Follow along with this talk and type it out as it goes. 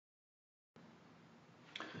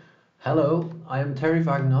Hello, I am Thierry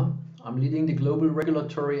Wagner. I'm leading the global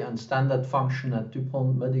regulatory and standard function at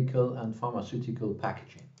DuPont medical and pharmaceutical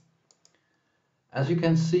packaging. As you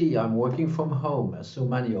can see, I'm working from home, as so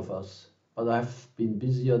many of us, but I've been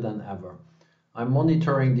busier than ever. I'm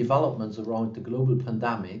monitoring developments around the global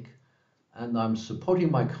pandemic, and I'm supporting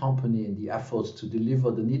my company in the efforts to deliver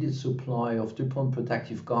the needed supply of DuPont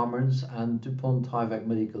protective garments and DuPont Tyvek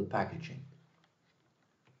medical packaging.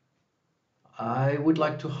 I would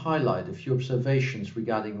like to highlight a few observations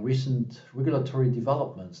regarding recent regulatory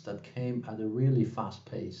developments that came at a really fast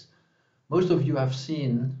pace. Most of you have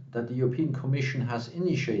seen that the European Commission has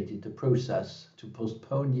initiated the process to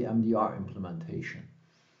postpone the MDR implementation.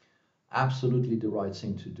 Absolutely the right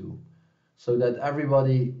thing to do, so that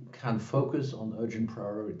everybody can focus on urgent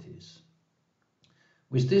priorities.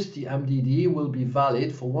 With this, the MDD will be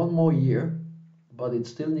valid for one more year, but it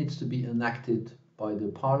still needs to be enacted by the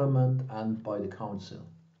Parliament and by the Council.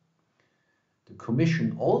 The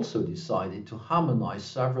Commission also decided to harmonize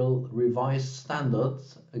several revised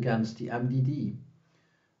standards against the MDD,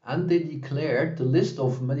 and they declared the list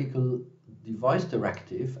of Medical Device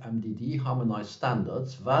Directive MDD harmonized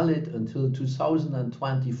standards valid until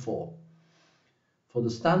 2024. For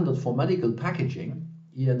the standard for medical packaging,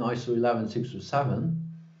 EN ISO 11607,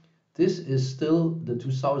 this is still the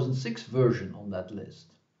 2006 version on that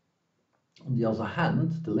list. On the other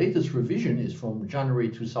hand, the latest revision is from January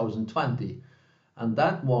 2020, and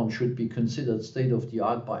that one should be considered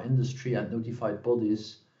state-of-the-art by industry and notified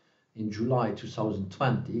bodies in July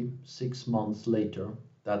 2020, 6 months later.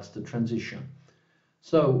 That's the transition.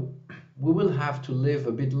 So we will have to live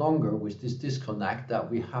a bit longer with this disconnect that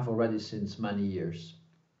we have already since many years.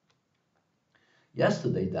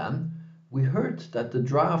 Yesterday then, we heard that the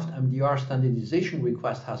draft MDR standardization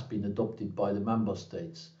request has been adopted by the member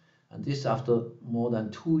states, and this after more than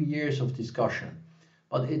 2 years of discussion,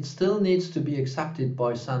 but it still needs to be accepted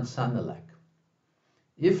by Senelec.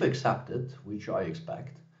 If accepted, which I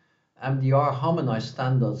expect, MDR harmonized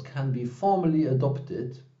standards can be formally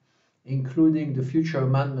adopted, including the future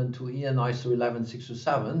amendment to EN ISO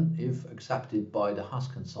 11607 if accepted by the HAS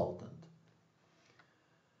consultant.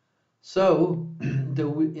 So the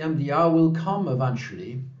MDR will come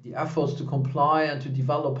eventually. The efforts to comply and to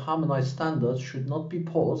develop harmonized standards should not be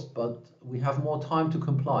paused, but we have more time to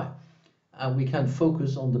comply, and we can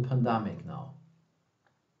focus on the pandemic now.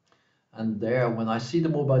 And there, when I see the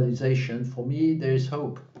mobilization, for me there is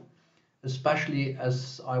hope, especially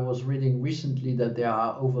as I was reading recently that there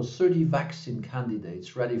are over 30 vaccine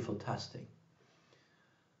candidates ready for testing.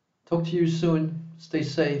 Talk to you soon. Stay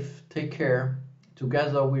safe. Take care.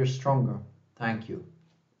 Together we're stronger. Thank you.